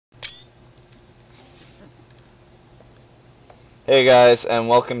Hey guys, and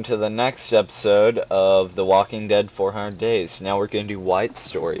welcome to the next episode of The Walking Dead 400 Days. Now we're going to do Wyatt's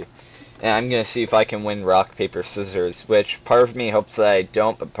story. And I'm going to see if I can win rock, paper, scissors, which part of me hopes that I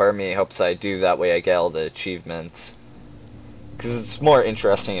don't, but part of me hopes I do, that way I get all the achievements. Because it's more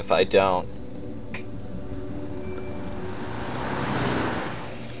interesting if I don't.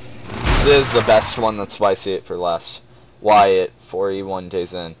 This is the best one, that's why I see it for last. Wyatt, 41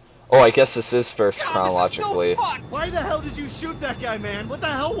 days in. Oh, I guess this is first chronologically. This is so fucked. Why the hell did you shoot that guy, man? What the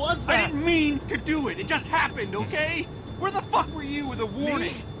hell was that? I didn't mean to do it. It just happened, okay? Where the fuck were you with a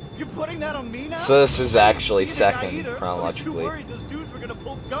warning? Me? You're putting that on me now? So this is actually second chronologically. chronologically. I was too worried those dudes were gonna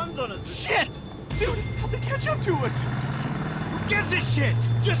pull guns on us. Shit! Dude, how'd they catch up to us? Who gives a shit?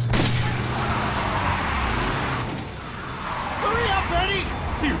 Just hurry up, Eddie!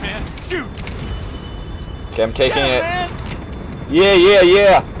 Here, man, shoot! Okay, I'm taking it. Man.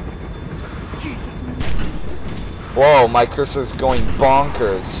 Yeah. Jesus, man. Whoa, my cursor's going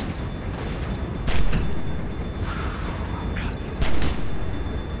bonkers.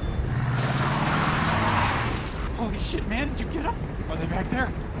 Holy shit, man, did you get them? Are they back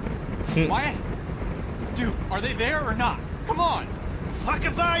there? Wyatt? Dude, are they there or not? Come on! Fuck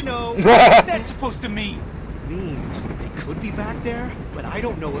if I know! What's that supposed to mean? Means they could be back there, but I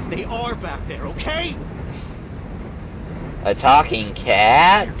don't know if they are back there, okay? A talking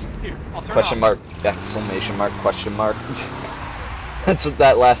cat? Here, I'll turn Question off. mark, exclamation mark, question mark. That's what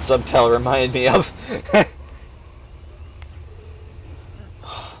that last subtitle reminded me of.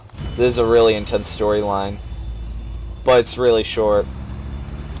 This is a really intense storyline, but it's really short.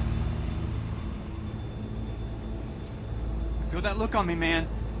 Feel that look on me, man.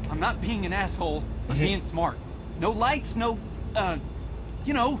 I'm not being an asshole. I'm being smart. No lights, no,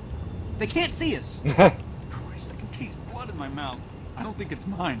 you know, they can't see us. Christ, I can taste blood in my mouth. I don't think it's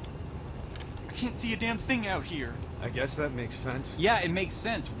mine. I can't see a damn thing out here. I guess that makes sense. Yeah, it makes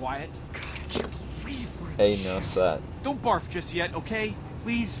sense, Wyatt. God, I can't believe we're in Hey, this no shit. set. Don't barf just yet, okay?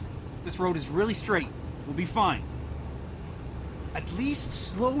 Please. This road is really straight. We'll be fine. At least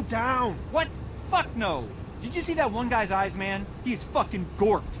slow down. What? Fuck no. Did you see that one guy's eyes, man? He's fucking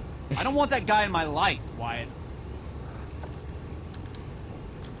gorked. I don't want that guy in my life, Wyatt.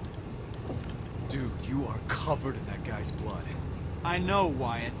 Dude, you are covered in that guy's blood. I know,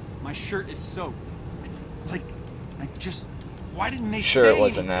 Wyatt. My shirt is soaked. It's like, why didn't they Sure, say it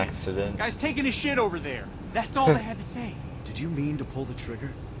was an anything? accident. Guy's taking his shit over there. That's all they had to say. Did you mean to pull the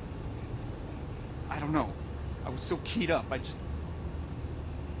trigger? I don't know. I was so keyed up, Damn it.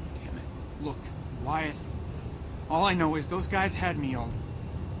 Look, Wyatt. All I know is those guys had me all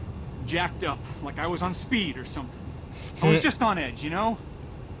jacked up, like I was on speed or something. I was just on edge, you know?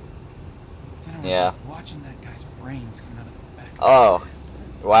 Then I was Yeah. like, watching that guy's brains come out of the back of his Oh,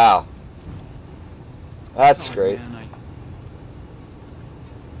 head. wow. That's Sorry, great. man,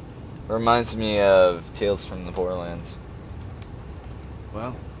 Reminds me of Tales from the Borderlands.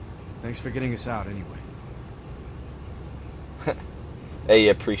 Well, thanks for getting us out anyway. Hey,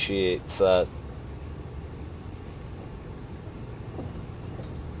 appreciates that.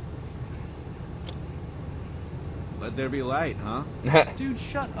 Let there be light, huh? Dude,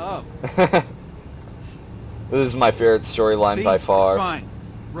 shut up. This is my favorite storyline See? by far. It's fine.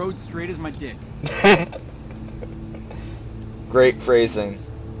 Road straight as my dick. Great phrasing.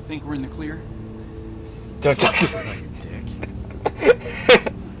 Think we're in the clear? Don't talk Like your dick.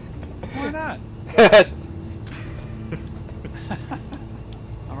 Why not?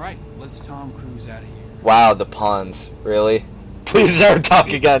 Alright, let's Tom Cruise out of here. Wow, the puns. Really? Please never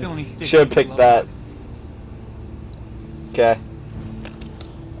talk again. Should have picked that. Okay.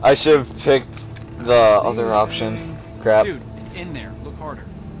 I should have picked the other option. Crap. Dude, it's in there. Look harder.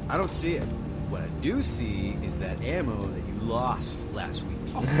 I don't see it. What I do see is that ammo that you lost last week.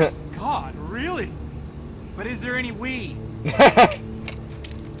 Oh, God, really? But is there any we?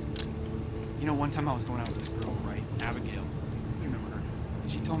 You know, one time I was going out with this girl, right? Abigail. You remember her?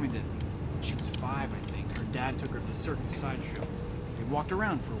 And she told me that when she was 5, I think, her dad took her to the circus sideshow. They walked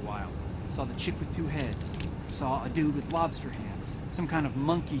around for a while. Saw the chick with 2 heads. Saw a dude with lobster hands. Some kind of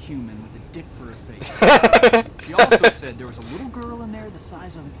monkey human with a dick for a face. She also said there was a little girl in there the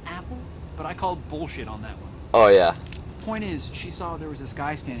size of an apple, but I called bullshit on that one. Oh, yeah. Point is, she saw there was this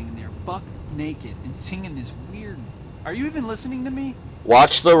guy standing in there, buck naked, and singing this weird... Are you even listening to me?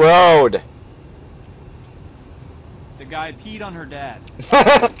 Watch the road. The guy peed on her dad.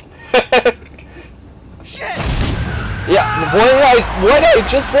 Shit! Yeah, what did I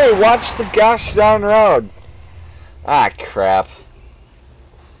just say? Watch the gosh darn road. Ah, crap.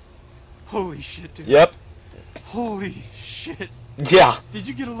 Holy shit, dude. Yep. Holy shit. Yeah. Did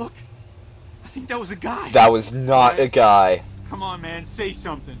you get a look? I think that was a guy. That was not a guy. Come on, man, say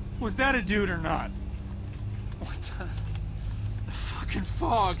something. Was that a dude or not? What the fucking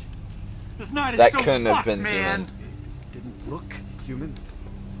fog. This night is That so couldn't have fucked, been man. human. It didn't look human,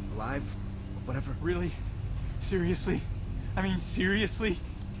 alive, whatever. Really? Seriously? I mean, seriously?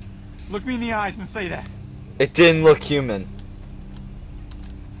 Look me in the eyes and say that. It didn't look human.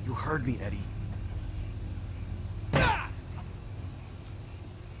 You heard me, Eddie.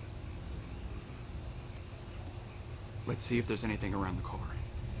 Let's see if there's anything around the car.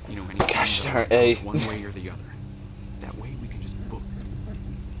 You know, Gosh anything darn, that Eddie. goes one way or the other. That way we can just book.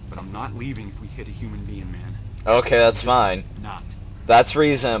 But I'm not leaving if we hit a human being, man. Okay, that's fine. Not. That's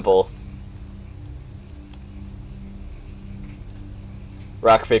reasonable.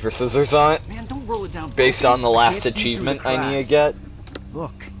 Rock, paper, scissors on it. Man, don't roll it down. Based on the last can't see through achievement the I need to cracks. get.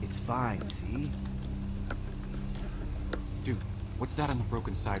 Look, it's fine, see? Dude, what's that on the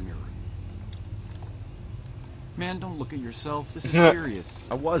broken side mirror? Man, don't look at yourself. This is serious.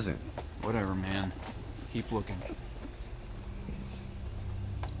 I wasn't. Whatever, man. Keep looking.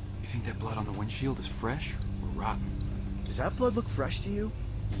 You think that blood on the windshield is fresh or rotten? Does that blood look fresh to you?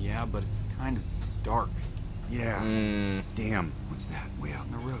 Yeah, but it's kind of dark. Yeah. Damn. What's that way out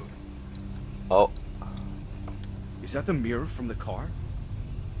in the road? Oh, Is that the mirror from the car?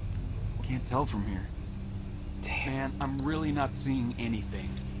 Can't tell from here. damn. Man, I'm really not seeing anything.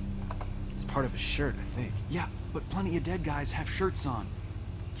 It's part of a shirt, I think. Yeah, but plenty of dead guys have shirts on.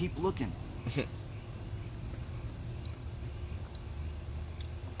 Keep looking.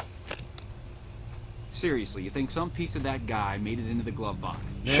 Seriously, you think some piece of that guy made it into the glove box?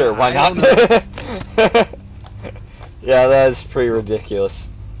 Sure, why I not? don't Yeah, that is pretty ridiculous.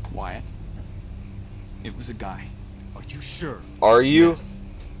 Wyatt, it was a guy. Are you sure? Are you? Yes.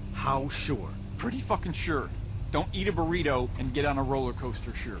 How sure? Pretty fucking sure. Don't eat a burrito and get on a roller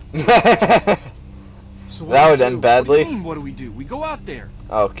coaster, sure. So what That do would we end do? badly. What do you mean, what do we do? We go out there.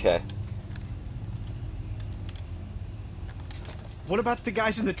 Okay. What about the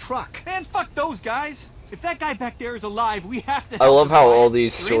guys in the truck? Man, fuck those guys. If that guy back there is alive, we have to I help love him, how Wyatt. all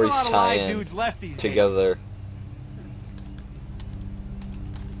these There ain't a stories lot of tie live in dudes left these days. together.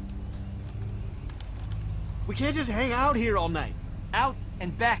 We can't just hang out here all night. Out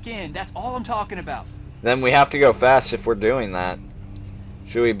and back in. That's all I'm talking about. Then we have to go fast if we're doing that.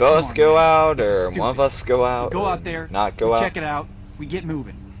 Should we both on, go man. out, This is or stupid. one of us go out? Go or out there. Not go we out? check it out. We get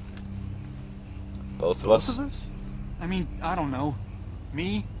moving. Both of Both us? of us? I mean, I don't know.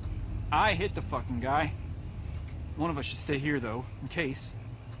 Me? I hit the fucking guy. One of us should stay here, though, in case.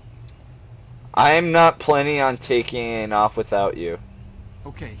 I'm not planning on taking off without you.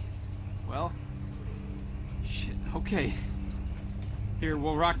 Okay. Well. Shit. Okay. Here,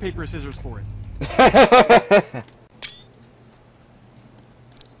 we'll rock, paper, scissors for it.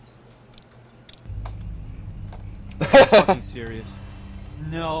 Fucking serious.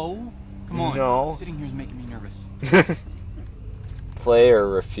 No. Come on. No. Sitting here is making me nervous. Play or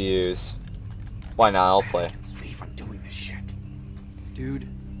refuse? Why not? I'll play. I can't believe I'm doing this shit. Dude,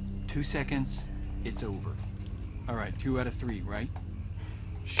 2 seconds, it's over. Alright, 2 out of 3, right?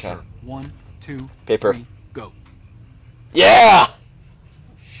 Okay. 1, 2, Paper. 3, go. Yeah!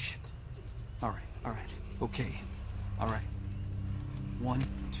 Shit. Alright, okay. Alright. 1,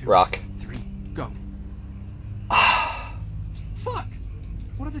 2, Rock. 3, go. Fuck!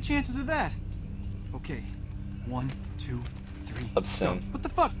 What are the chances of that? Okay. 1, 2, 3. Obscene. Go. What the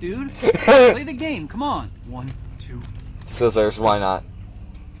fuck, dude? Play the game, come on. 1, 2, Scissors, why not?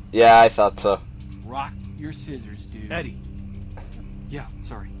 Yeah, I thought so. rock your scissors, dude. Eddie. Yeah,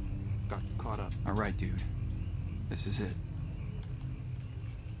 sorry. Got caught up. Alright, dude. This is it.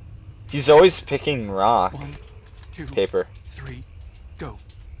 He's always picking rock. 1, 2, Paper. 3, go.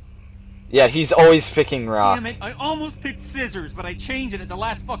 Yeah, he's always picking rock. Damn it, I almost picked scissors, but I changed it at the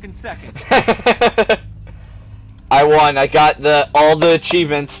last fucking second. I won. I got all the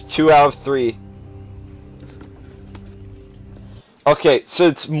achievements, 2 out of 3. Okay, so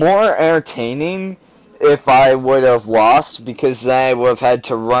it's more entertaining if I would have lost, because then I would have had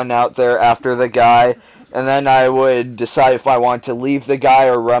to run out there after the guy, and then I would decide if I wanted to leave the guy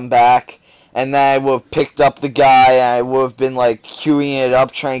or run back, and then I would have picked up the guy, and I would have been, like, queuing it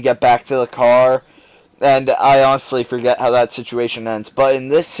up, trying to get back to the car, and I honestly forget how that situation ends. But in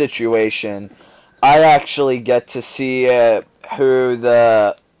this situation, I actually get to see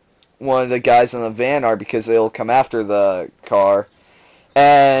who one of the guys in the van are, because they'll come after the car.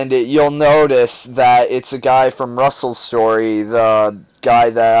 And you'll notice that it's a guy from Russell's story, the guy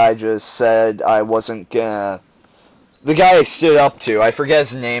that I just said I wasn't gonna... The guy I stood up to, I forget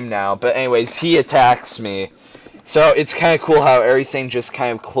his name now, but anyways, he attacks me. So it's kind of cool how everything just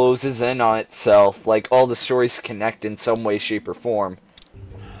kind of closes in on itself, like all the stories connect in some way, shape, or form.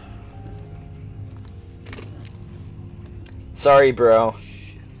 Sorry, bro.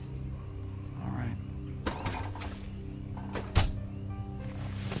 Shit. All right.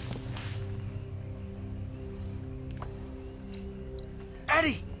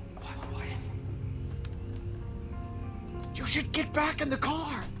 Eddie! Wyatt. You should get back in the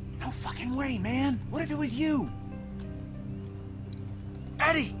car! No fucking way, man. What if it was you?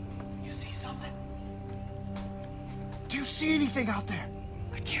 Eddie! You see something? Do you see anything out there?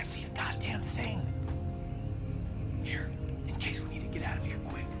 I can't see a goddamn thing. Here, in case we need to get out of here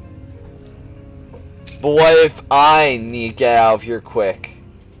quick. But what if I need to get out of here quick?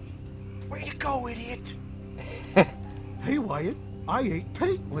 Way to go, idiot! Hey, Wyatt, I ate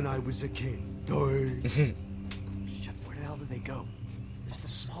paint when I was a kid. Shit, where the hell did they go? This is the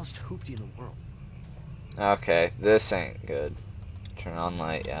smallest hoopty in the world. Okay, this ain't good. Turn on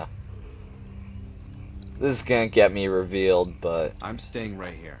light, yeah. This is gonna get me revealed, but... I'm staying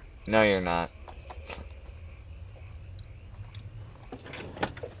right here. No, you're not. There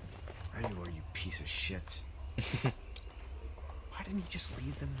you are, you piece of shit. Why didn't you just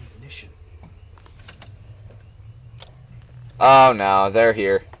leave them the ignition? Oh no, they're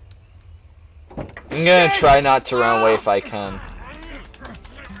here. I'm gonna try not to run away if I can.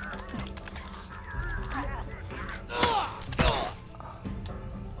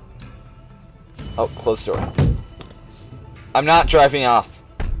 Oh, closed door. I'm not driving off.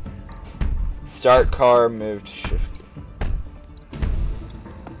 Start car, move to shift.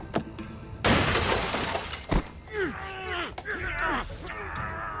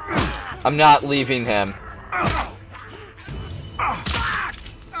 I'm not leaving him.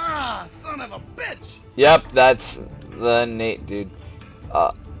 Ah, son of a bitch! Yep, that's the Nate dude.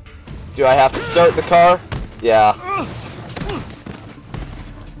 Do I have to start the car? Yeah.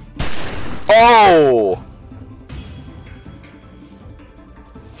 Oh!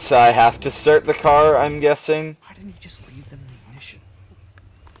 So I have to start the car, I'm guessing? Why didn't you just leave them the ignition?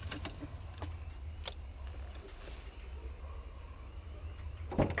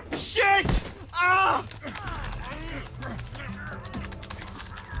 Shit! Ah!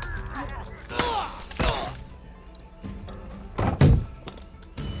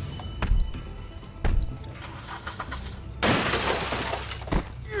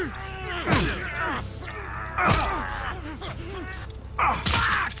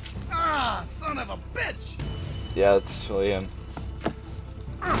 Ah, son of a bitch! Yeah, that's really him.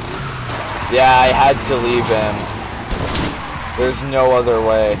 Yeah, I had to leave him. There's no other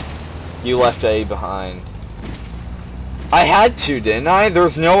way. You left A behind. I had to, didn't I?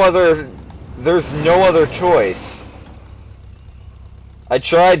 There's no other choice. I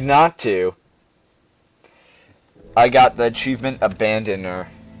tried not to. I got the achievement Abandoner.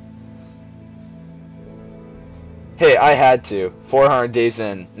 Hey, I had to. 400 days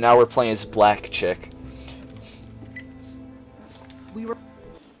in. Now we're playing as Black Chick.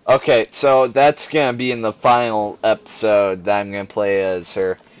 Okay, so that's gonna be in the final episode that I'm gonna play as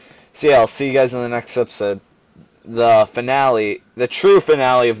her. So yeah, I'll see you guys in the next episode. The finale, the true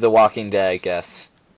finale of The Walking Dead, I guess.